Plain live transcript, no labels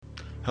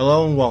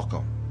Hello and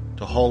welcome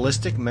to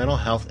Holistic Mental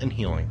Health and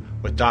Healing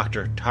with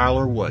Dr.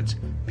 Tyler Woods,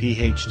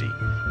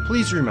 PhD.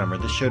 Please remember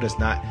this show does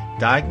not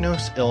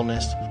diagnose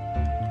illness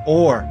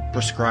or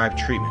prescribe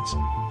treatments.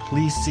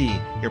 Please see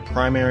your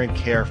primary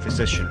care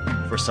physician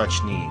for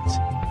such needs.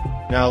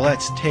 Now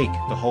let's take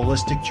the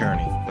holistic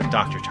journey with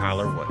Dr.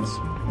 Tyler Woods.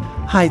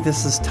 Hi,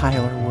 this is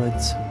Tyler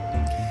Woods.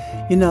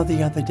 You know,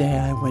 the other day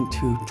I went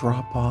to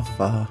drop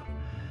off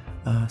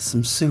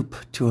some soup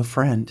to a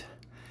friend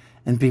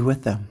and be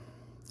with them.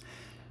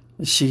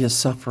 She is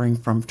suffering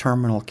from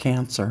terminal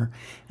cancer,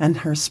 and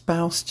her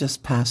spouse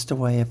just passed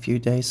away a few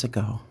days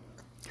ago.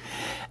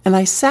 And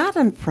I sat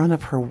in front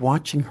of her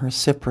watching her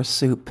sip her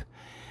soup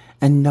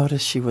and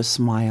noticed she was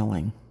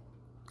smiling.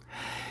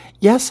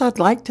 Yes, I'd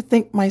like to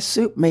think my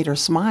soup made her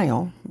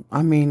smile.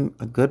 I mean,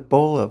 a good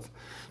bowl of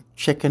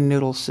chicken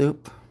noodle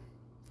soup.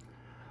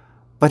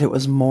 But it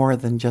was more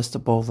than just a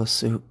bowl of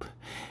soup.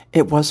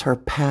 It was her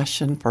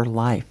passion for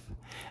life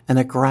and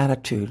a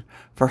gratitude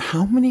for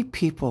how many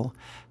people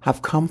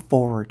have come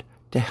forward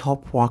to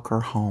help walk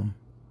her home.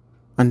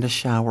 And the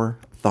shower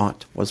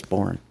thought was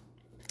born.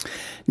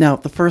 Now,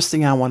 the first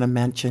thing I want to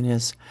mention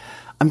is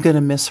I'm going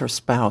to miss her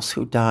spouse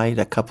who died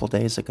a couple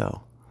days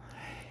ago.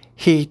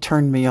 He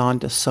turned me on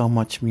to so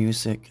much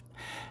music,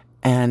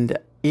 and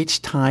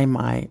each time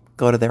I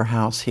go to their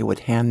house, he would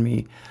hand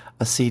me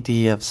a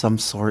CD of some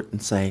sort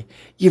and say,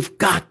 "You've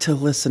got to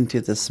listen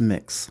to this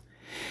mix."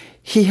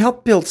 He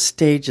helped build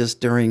stages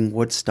during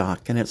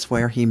Woodstock, and it's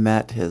where he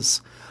met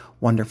his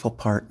wonderful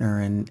partner,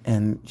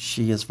 and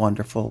she is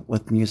wonderful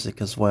with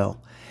music as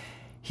well.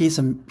 He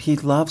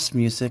loves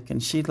music,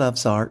 and she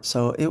loves art,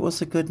 so it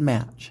was a good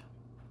match.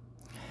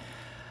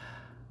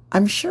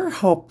 I'm sure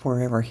Hope,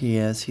 wherever he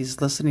is, he's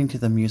listening to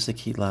the music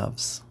he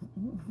loves.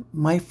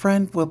 My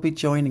friend will be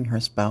joining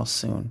her spouse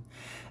soon,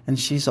 and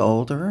she's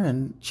older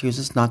and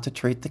chooses not to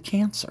treat the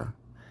cancer.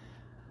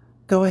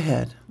 "Go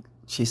ahead,"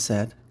 she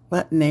said.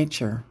 "Let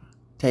nature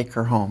take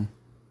her home."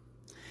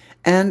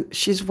 And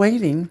she's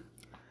waiting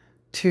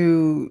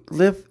to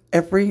live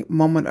every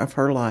moment of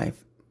her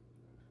life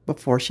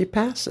before she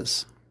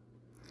passes.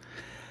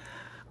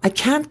 I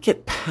can't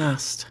get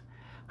past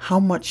how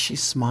much she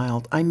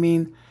smiled. I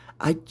mean,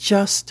 I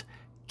just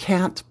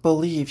can't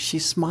believe she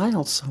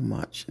smiled so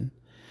much. And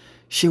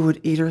she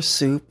would eat her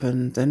soup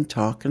and then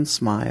talk and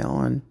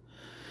smile. And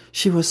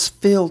she was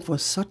filled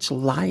with such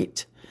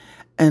light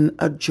and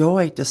a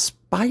joy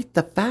despite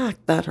the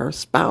fact that her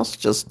spouse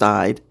just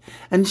died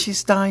and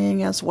she's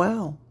dying as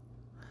well.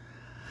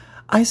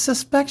 I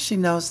suspect she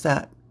knows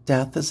that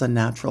death is a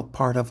natural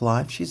part of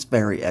life. She's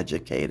very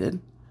educated.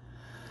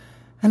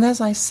 And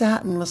as I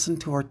sat and listened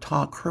to her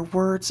talk, her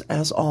words,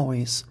 as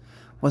always,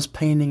 was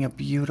painting a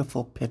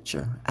beautiful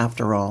picture.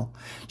 After all,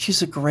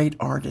 she's a great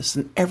artist,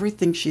 and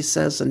everything she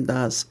says and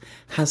does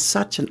has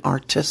such an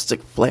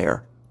artistic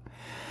flair.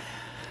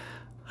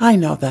 I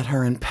know that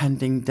her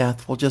impending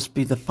death will just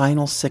be the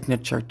final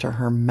signature to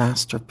her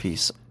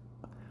masterpiece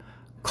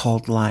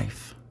called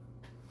life.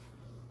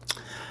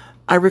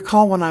 I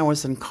recall when I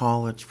was in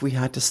college, we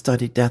had to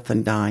study death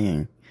and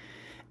dying.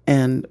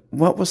 And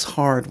what was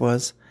hard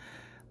was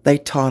they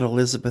taught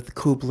Elizabeth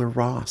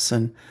Kubler-Ross.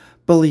 And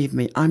believe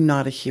me, I'm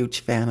not a huge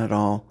fan at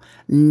all.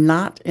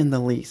 Not in the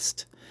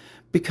least.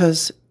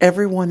 Because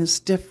everyone is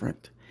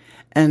different.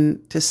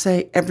 And to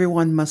say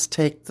everyone must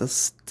take the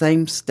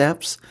same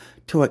steps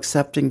to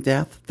accepting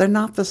death, they're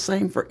not the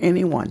same for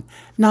anyone.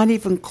 Not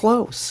even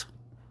close.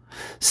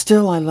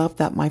 Still, I love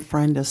that my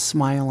friend is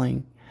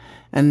smiling.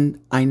 And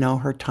I know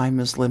her time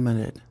is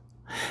limited.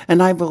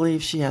 And I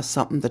believe she has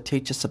something to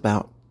teach us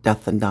about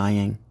death and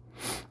dying.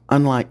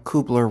 Unlike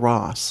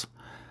Kubler-Ross,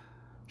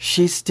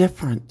 she's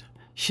different.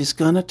 She's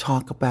going to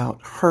talk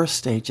about her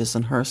stages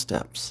and her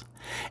steps.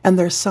 And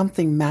there's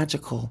something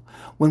magical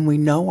when we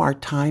know our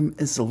time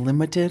is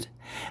limited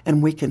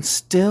and we can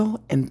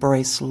still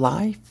embrace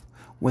life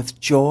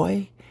with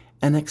joy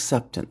and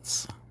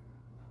acceptance.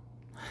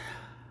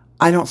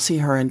 I don't see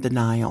her in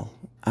denial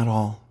at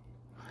all.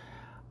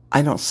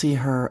 I see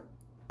her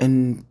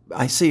in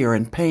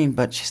pain,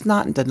 but she's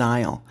not in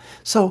denial.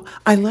 So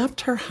I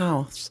left her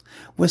house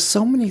with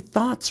so many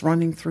thoughts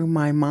running through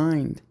my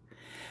mind.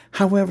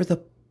 However,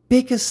 the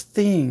biggest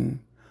thing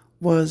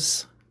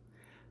was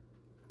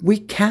we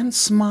can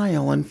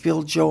smile and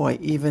feel joy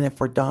even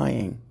if we're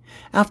dying.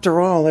 After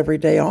all, every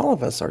day all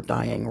of us are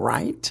dying,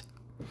 right?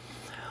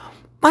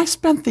 I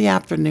spent the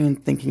afternoon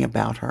thinking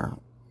about her.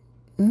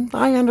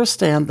 I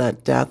understand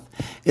that death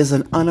is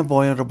an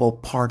unavoidable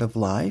part of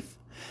life.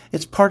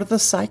 It's part of the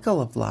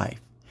cycle of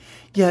life.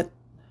 Yet,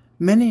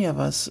 many of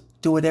us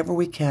do whatever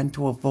we can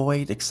to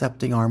avoid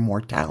accepting our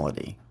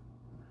mortality.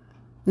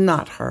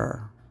 Not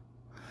her.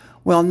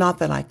 Well, not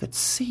that I could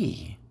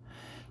see.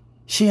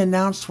 She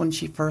announced when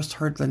she first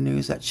heard the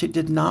news that she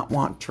did not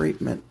want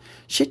treatment.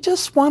 She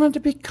just wanted to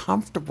be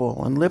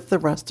comfortable and live the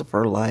rest of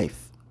her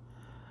life.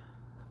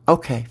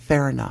 Okay,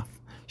 fair enough.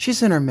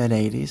 She's in her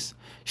mid-80s.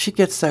 She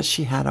gets that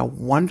she had a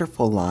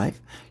wonderful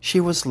life. She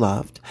was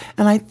loved.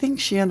 And I think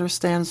she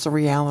understands the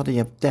reality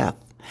of death.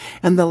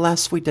 And the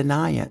less we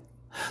deny it,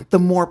 the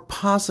more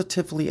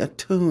positively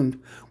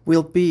attuned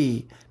we'll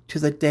be to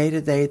the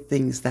day-to-day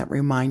things that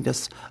remind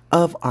us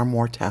of our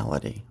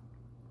mortality.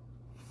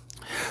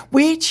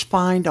 We each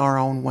find our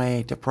own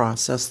way to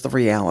process the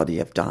reality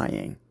of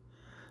dying.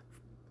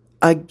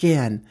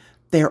 Again,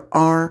 there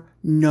are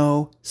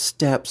no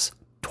steps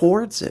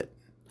towards it.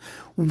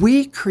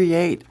 We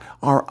create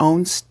our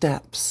own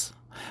steps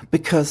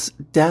because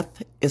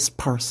death is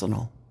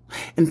personal.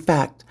 In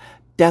fact,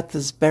 death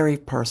is very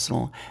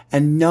personal,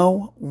 and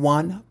no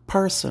one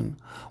person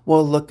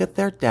will look at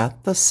their death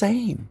the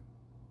same.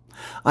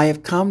 I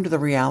have come to the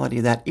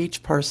reality that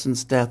each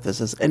person's death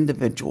is as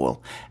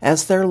individual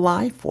as their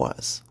life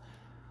was.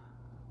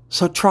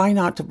 So try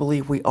not to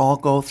believe we all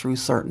go through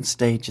certain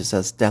stages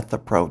as death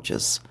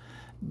approaches.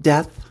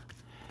 Death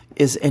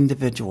is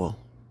individual.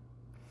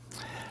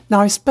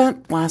 Now, I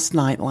spent last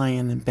night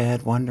lying in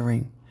bed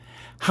wondering,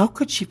 how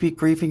could she be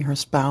grieving her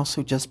spouse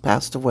who just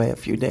passed away a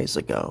few days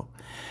ago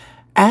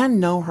and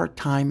know her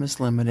time is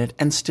limited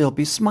and still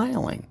be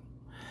smiling?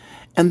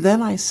 And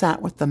then I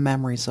sat with the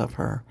memories of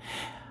her.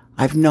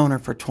 I've known her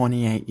for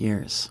 28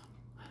 years,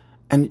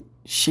 and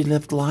she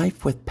lived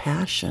life with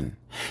passion.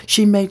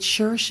 She made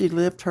sure she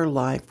lived her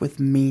life with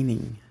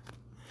meaning.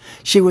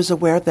 She was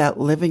aware that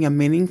living a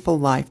meaningful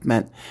life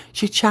meant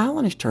she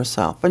challenged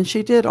herself, and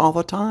she did all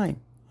the time.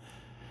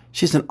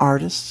 She's an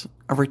artist,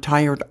 a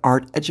retired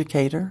art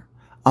educator,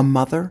 a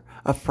mother,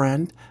 a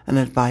friend, an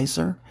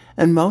advisor,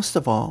 and most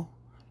of all,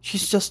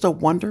 she's just a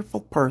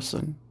wonderful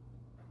person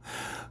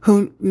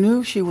who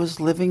knew she was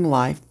living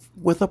life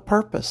with a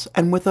purpose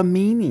and with a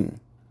meaning.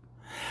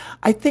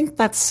 I think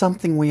that's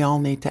something we all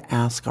need to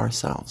ask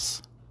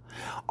ourselves.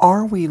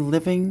 Are we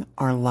living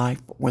our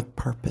life with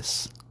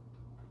purpose?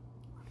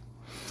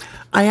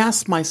 I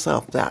asked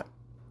myself that.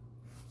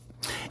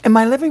 Am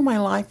I living my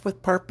life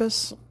with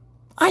purpose?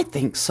 I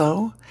think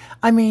so.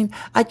 I mean,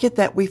 I get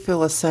that we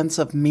feel a sense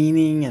of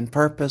meaning and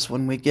purpose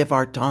when we give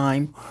our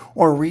time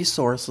or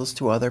resources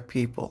to other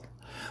people.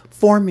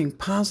 Forming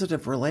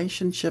positive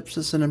relationships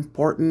is an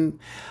important,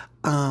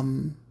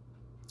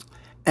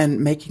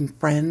 and making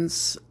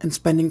friends and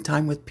spending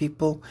time with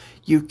people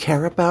you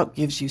care about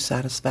gives you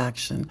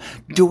satisfaction.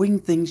 Doing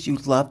things you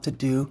love to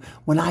do.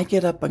 When I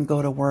get up and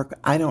go to work,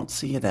 I don't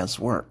see it as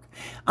work.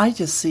 I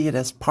just see it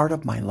as part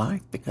of my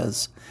life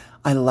because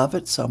I love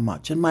it so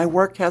much, and my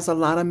work has a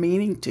lot of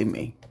meaning to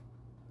me.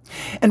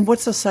 And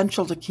what's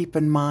essential to keep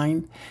in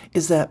mind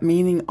is that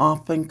meaning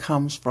often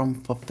comes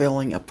from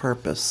fulfilling a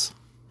purpose.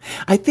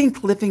 I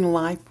think living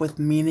life with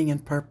meaning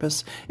and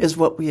purpose is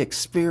what we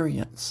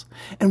experience.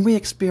 And we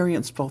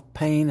experience both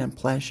pain and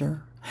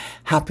pleasure,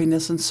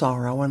 happiness and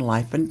sorrow, and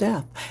life and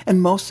death. And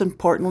most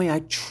importantly, I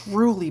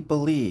truly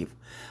believe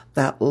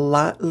that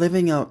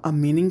living a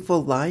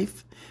meaningful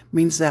life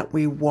means that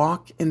we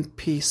walk in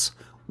peace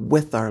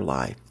with our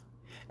life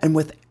and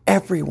with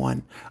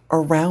everyone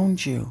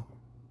around you.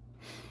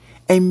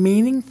 A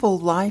meaningful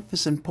life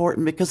is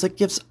important because it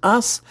gives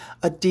us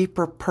a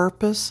deeper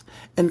purpose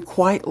and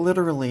quite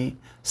literally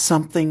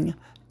something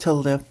to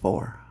live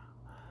for.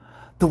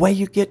 The way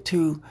you get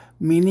to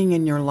meaning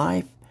in your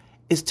life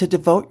is to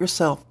devote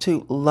yourself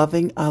to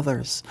loving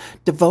others.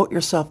 Devote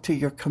yourself to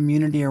your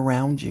community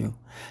around you.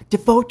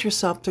 Devote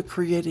yourself to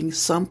creating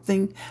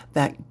something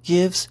that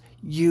gives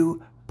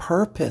you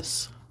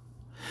purpose.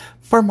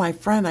 For my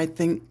friend, I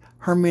think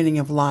her meaning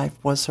of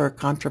life was her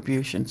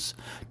contributions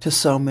to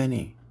so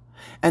many.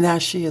 And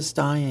as she is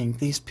dying,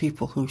 these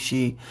people who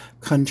she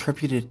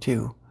contributed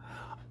to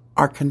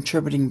are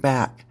contributing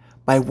back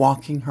by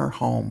walking her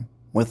home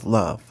with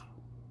love.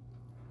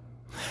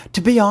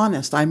 To be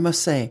honest, I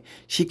must say,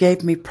 she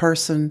gave me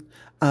purpose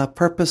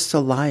to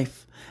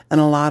life and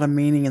a lot of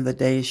meaning in the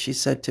days she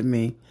said to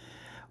me,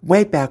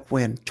 way back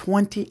when,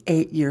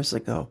 28 years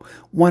ago,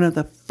 one of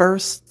the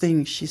first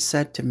things she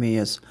said to me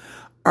is,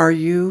 "Are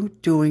you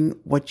doing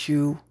what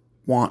you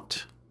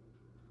want?"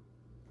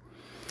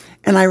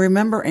 And I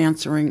remember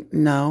answering,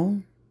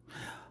 "No."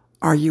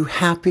 "Are you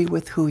happy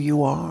with who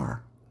you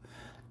are?"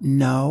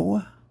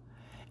 "No."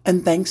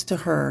 And thanks to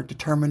her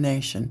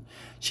determination,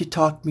 she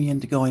talked me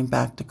into going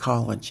back to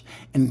college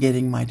and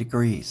getting my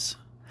degrees.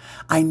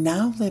 I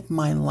now live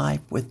my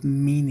life with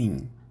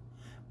meaning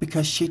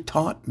because she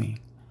taught me.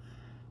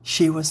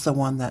 She was the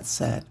one that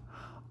said,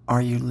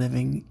 "Are you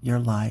living your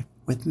life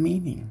with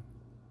meaning?"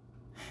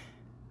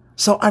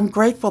 So I'm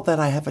grateful that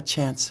I have a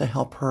chance to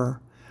help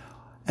her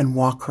and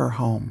walk her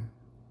home,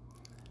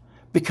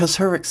 because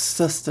her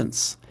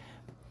existence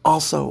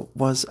also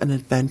was an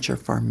adventure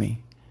for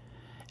me,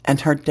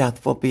 and her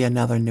death will be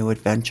another new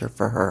adventure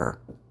for her.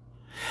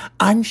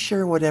 I'm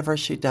sure whatever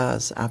she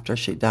does after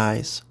she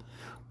dies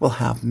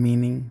will have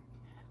meaning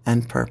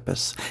and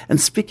purpose. And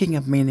speaking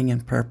of meaning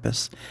and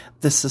purpose,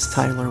 this is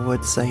Tyler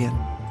Wood saying,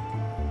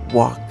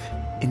 walk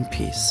in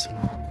peace.